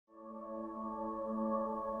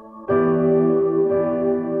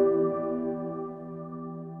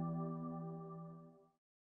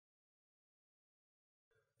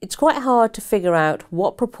quite hard to figure out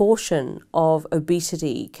what proportion of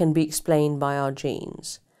obesity can be explained by our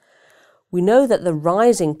genes. We know that the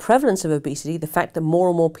rising prevalence of obesity, the fact that more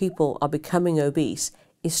and more people are becoming obese,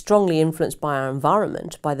 is strongly influenced by our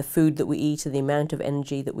environment, by the food that we eat and the amount of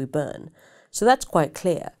energy that we burn. So that's quite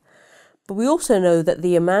clear. But we also know that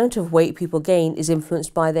the amount of weight people gain is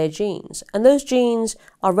influenced by their genes. And those genes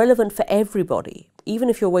are relevant for everybody. Even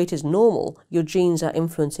if your weight is normal, your genes are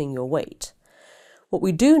influencing your weight. What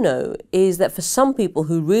we do know is that for some people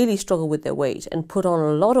who really struggle with their weight and put on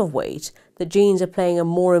a lot of weight, the genes are playing a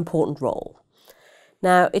more important role.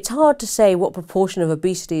 Now, it's hard to say what proportion of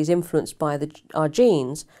obesity is influenced by our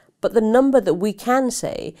genes, but the number that we can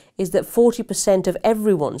say is that 40% of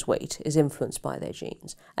everyone's weight is influenced by their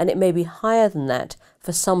genes, and it may be higher than that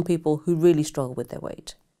for some people who really struggle with their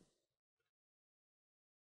weight.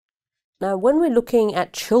 Now, when we're looking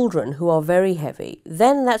at children who are very heavy,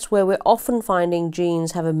 then that's where we're often finding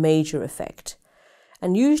genes have a major effect.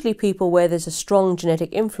 And usually people where there's a strong genetic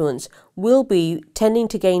influence will be tending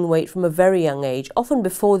to gain weight from a very young age, often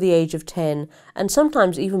before the age of 10, and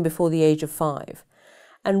sometimes even before the age of 5.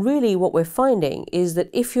 And really what we're finding is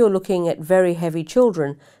that if you're looking at very heavy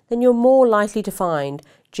children, then you're more likely to find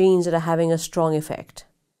genes that are having a strong effect.